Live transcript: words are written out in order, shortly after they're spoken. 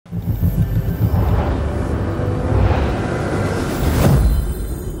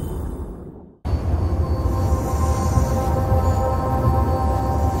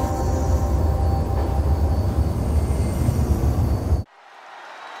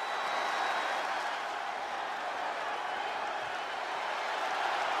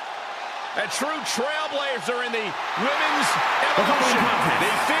A true trailblazer in the women's evolution.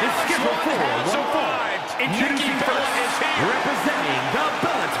 The fearless one has arrived. Nikki Bella is here. Representing the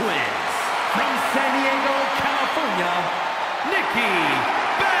Bella Twins. From San Diego, California, Nikki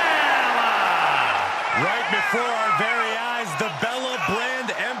Bella. Right before our very eyes, the Bella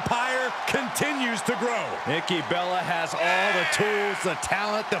brand empire continues to grow. Nikki Bella has all the tools, the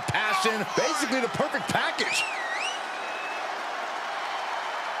talent, the passion, basically the perfect package.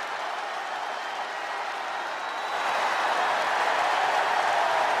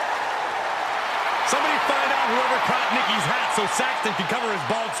 Somebody find out whoever caught Nikki's hat so Saxton can cover his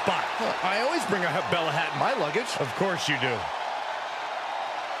bald spot. Well, I always bring a Bella hat in my luggage. Of course you do.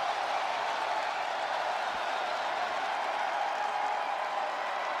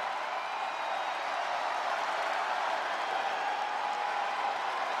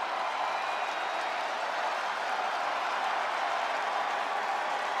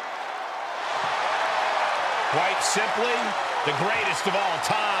 Quite simply, the greatest of all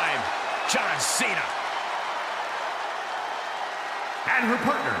time, John Cena. And her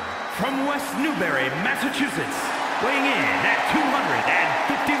partner from West Newbury, Massachusetts, weighing in at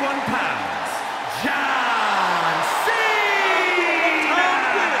 251 pounds, John Cena!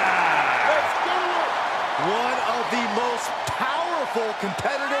 One of the most powerful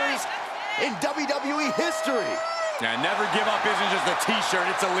competitors in WWE history. Now, never give up isn't just a t-shirt,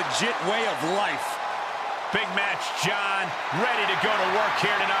 it's a legit way of life. Big match, John. Ready to go to work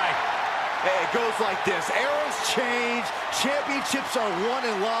here tonight. It goes like this. Eras change, championships are won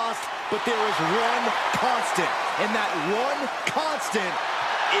and lost, but there is one constant, and that one constant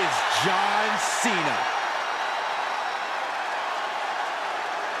is John Cena.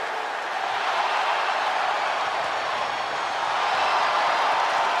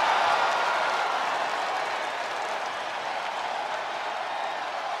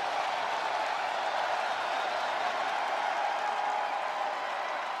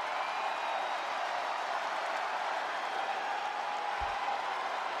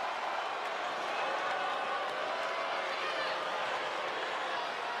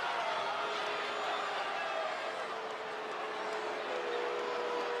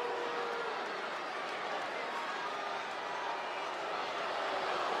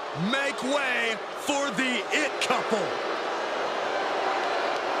 Make way for the It Couple.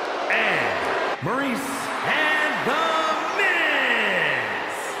 And Maryse and the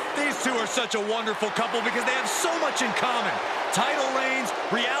Miz. These two are such a wonderful couple because they have so much in common. Title reigns,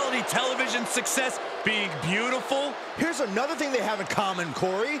 reality television success, being beautiful. Here's another thing they have in common,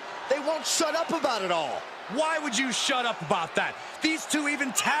 Corey. They won't shut up about it all. Why would you shut up about that? These two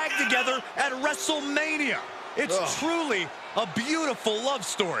even tagged together at WrestleMania. It's truly a beautiful love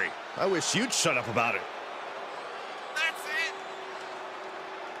story. I wish you'd shut up about it. That's it.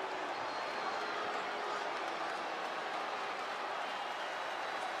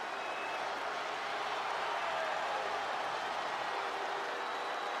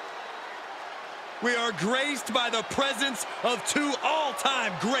 We are graced by the presence of two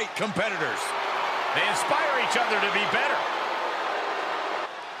all-time great competitors. They inspire each other to be better.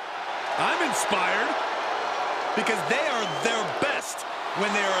 I'm inspired because they are their best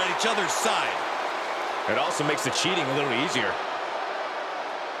when they are at each other's side. It also makes the cheating a little easier.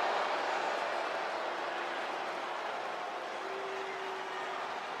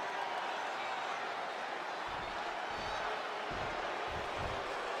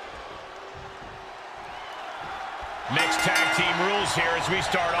 Mixed tag team rules here as we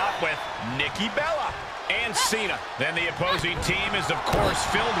start off with Nikki Bella and Cena. Then the opposing team is, of course,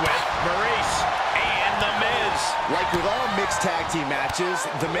 filled with Maryse and The Miz. Like with all mixed tag team matches,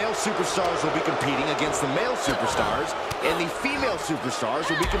 the male superstars will be competing against the male superstars, and the female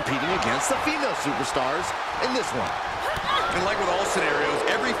superstars will be competing against the female superstars in this one. And like with all scenarios,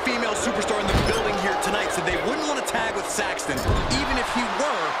 every female superstar in the building here tonight said they wouldn't want to tag with Saxton, even if he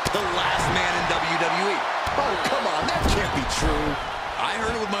were the last man in WWE. Oh, come on, that can't be true. I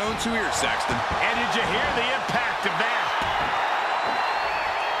heard it with my own 2 ears, Saxton. And did you hear the impact of that?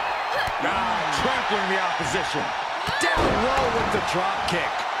 Trampling the opposition. Down low with the drop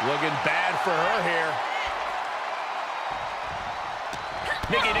kick. Looking bad for her here.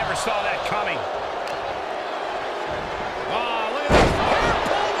 Nikki never saw that coming. Oh, look at this.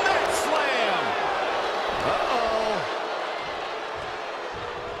 Air-pull neck slam. Uh-oh.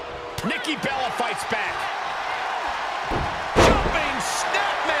 Nikki Bella fights back. Jumping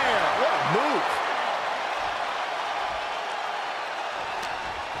snapmare. What a move.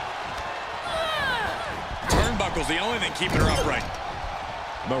 Turnbuckle's the only thing keeping her upright.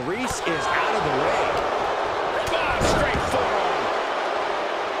 Maryse is out of the way. Ah, straight forearm.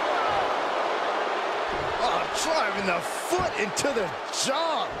 Driving the foot into the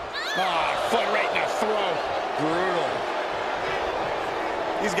jaw. Oh, foot right in the throat. Brutal.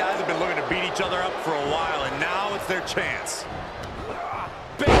 These guys have been looking to beat each other up for a while, and now it's their chance.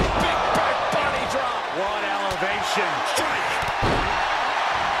 Big back body drop. What elevation. Strike.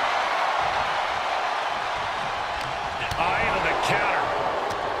 Eye into the counter.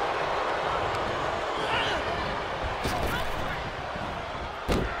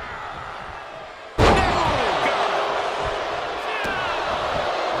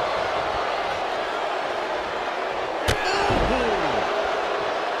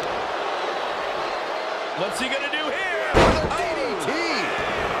 What's he gonna do here? DDT.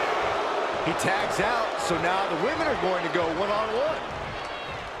 He tags out, so now the women are going to go one-on-one.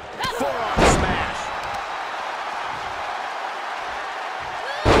 Forearm smash.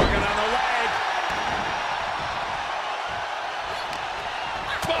 Working on the leg.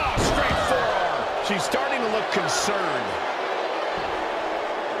 Oh, straight forearm. She's starting to look concerned.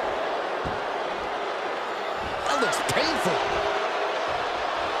 That looks painful.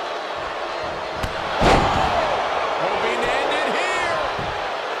 Hoping to end it here.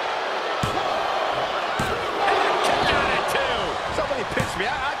 And a kick out at two. Somebody pitch me.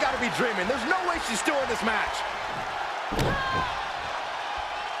 I gotta be dreaming. There's no way she's still in this match.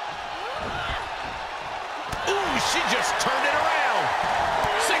 Ooh, she just turned it around.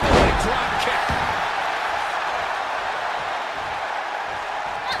 Single leg drop kick.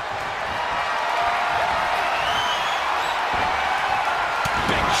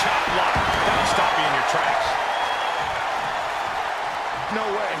 Big chop block. That'll stop you in your tracks. No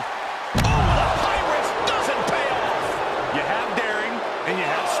way. Oh, the Pirates doesn't pay off. You have daring, and you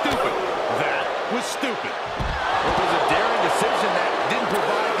have stupid. That was stupid. It was a daring decision that didn't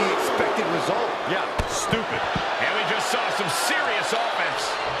provide the expected result. Yeah, stupid. And we just saw some serious offense.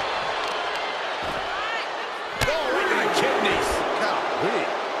 Oh, right to the kidneys. Golly.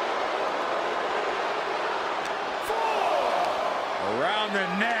 Around the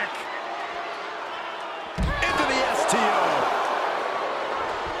neck. Into the STO.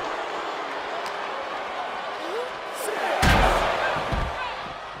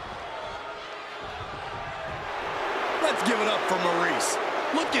 Let's give it up for Maryse.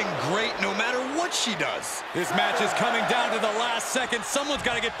 Looking great no matter what she does. This match is coming down to the last second. Someone's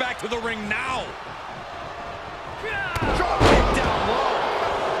got to get back to the ring now. Drop kick down low.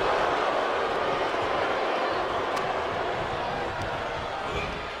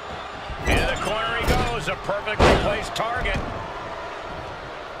 Into the corner he goes. A perfectly placed target.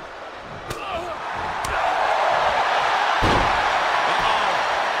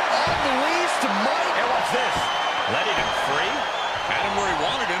 Unleashed might. Hey, what's this? Letting him free? Had him where he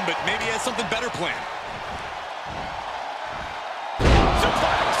wanted him, but maybe he has something better planned.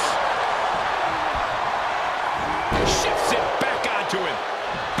 Suplex. Shifts it back onto him.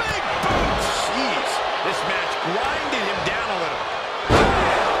 Big boot. Jeez. This match grinded him down a little.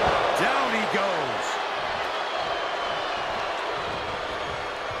 Down he goes.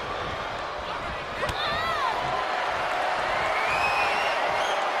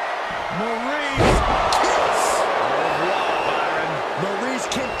 Maryse kicks. Maryse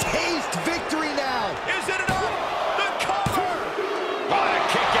can taste victory now. Is it enough? The cover. What a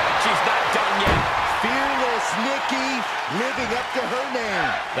kick out. She's not done yet. Fearless Nikki living up to her name.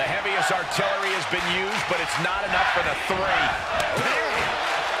 The heaviest artillery has been used, but it's not enough for the three.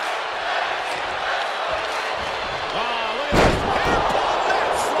 Oh, look at this. Hair-pull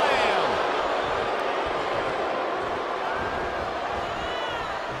net slam.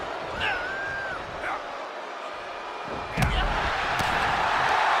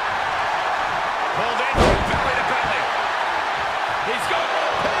 Pulled in from belly to belly. He's going for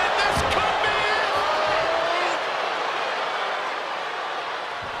the pin. This could be it.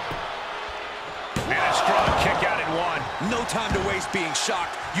 And a strong kick out in one. No time to waste being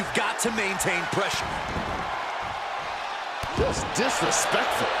shocked. You've got to maintain pressure. Just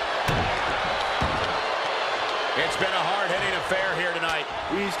disrespectful. It's been a hard-hitting affair here tonight.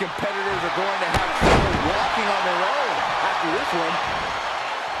 These competitors are going to have trouble walking on their own after this one.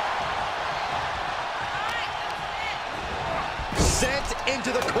 Sent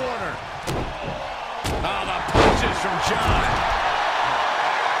into the corner. Oh, the punches from John.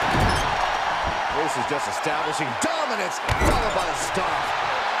 This is just establishing dominance, followed by a stop.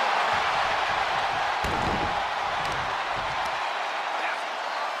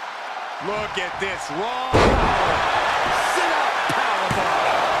 Look at this raw power. Sit out,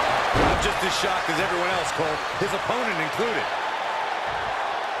 powerbomb. I'm just as shocked as everyone else, Cole, his opponent included.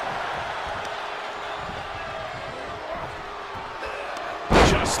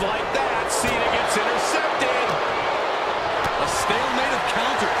 Just like that, Cena gets intercepted. stalemate of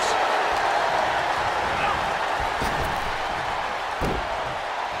counters.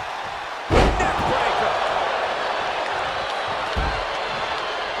 Neckbreaker.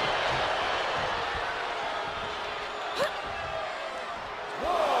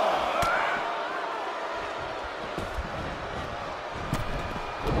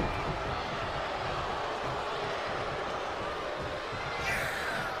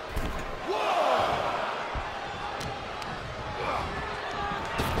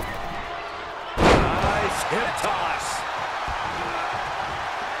 Hip toss.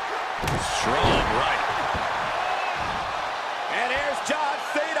 Strong right. And here's John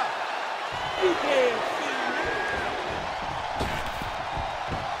Cena. You can't see me.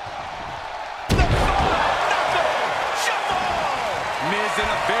 Nothing. Shuffle. Miz in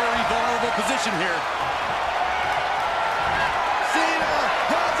a very vulnerable position here. Cena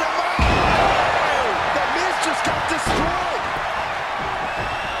has him on. The Miz just got destroyed.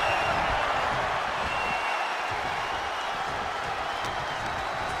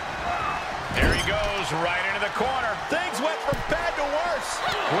 There he goes, right into the corner. Things went from bad to worse.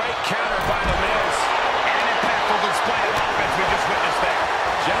 Great counter by the Miz. An impactful display of offense we just witnessed there.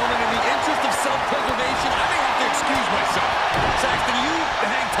 Gentlemen, in the interest of self-preservation, I may have to excuse myself. Saxton, you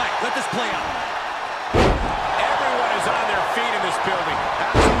hang tight. Let this play out. Everyone is on their feet in this building.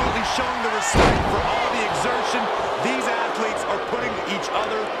 Absolutely showing the respect for all the exertion these athletes are putting each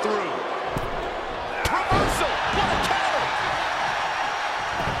other through. Reversal! What a counter!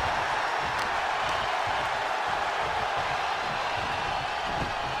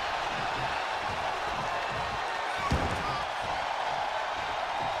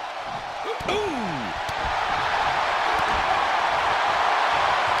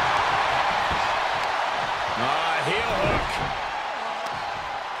 Heel hook.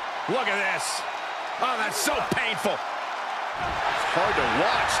 Look at this. Oh, that's so painful. It's hard to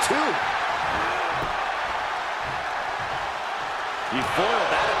watch, too. He foiled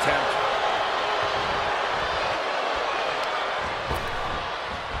that attempt.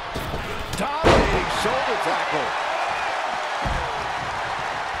 Dominating shoulder tackle.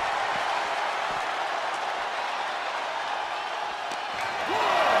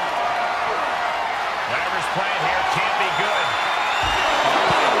 Whatever's playing here can't be good. Oh,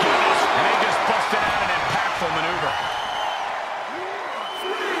 my goodness. And he just busted out an impactful maneuver.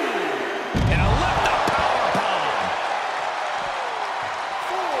 And a lift-up powerbomb.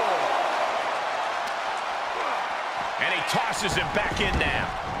 And he tosses him back in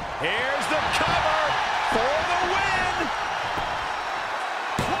now. Here's the cover for the win.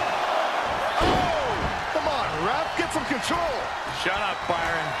 Oh! Come on, ref. Get some control. Shut up,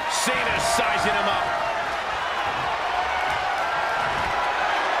 Byron. Cena's sizing him up.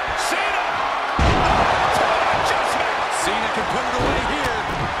 Cena! Oh, adjustment! Cena can put it away here.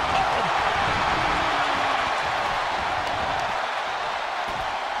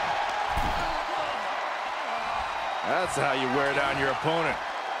 That's how you wear down your opponent.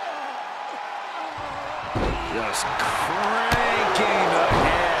 Just cranking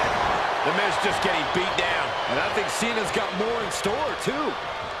ahead. The Miz just getting beat down. And I think Cena's got more in store, too.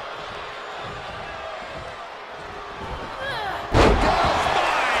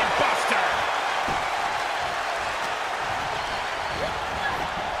 Spine buster!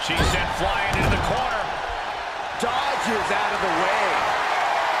 She's sent flying into the corner. Dodges out of the way.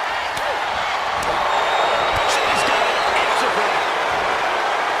 She's got an answer for that.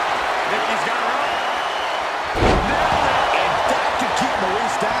 Nikki's got her own. And that could keep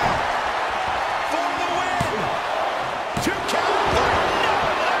Maryse down. For the win! 2 count. No,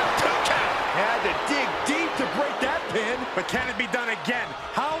 2 count. Had to dig deep to break that pin. But can it be done again?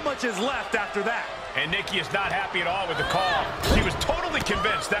 How much is left after that? And Nikki is not happy at all with the call. She was totally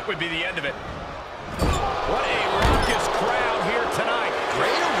convinced that would be the end of it. What a raucous crowd here tonight.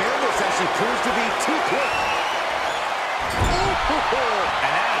 Great awareness as she proves to be too quick.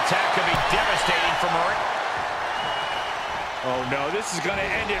 And that attack could be devastating for Maryse. Oh no, this is gonna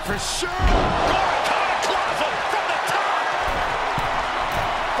end it for sure. Closet from the top.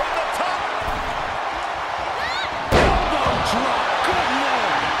 From the top. Elbow drop. Good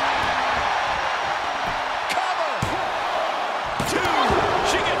Lord. Cover. 2.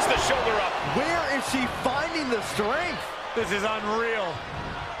 She gets the shoulder up. Where is she finding the strength? This is unreal.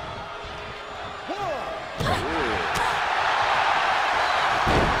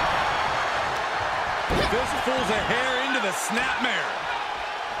 Fistfuls of hair into the snapmare.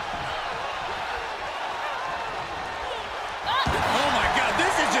 Oh my God,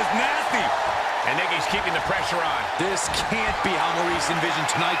 this is just nasty. And Nikki's keeping the pressure on. This can't be how Maryse envisioned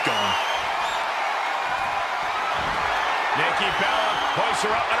tonight going. Nikki Bella hoists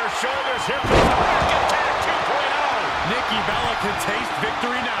her up on her shoulders. Here comes the Rock Attack 2.0. Nikki Bella can taste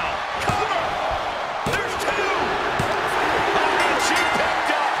victory now. Cover! There's two! And she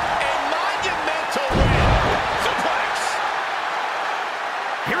picked up a monumental win. Suplex!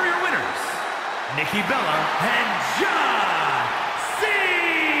 Here are your winners, Nikki Bella and John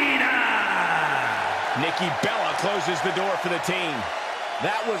Cena! Nikki Bella closes the door for the team.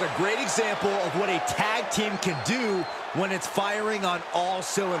 That was a great example of what a tag team can do when it's firing on all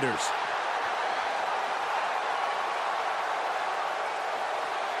cylinders.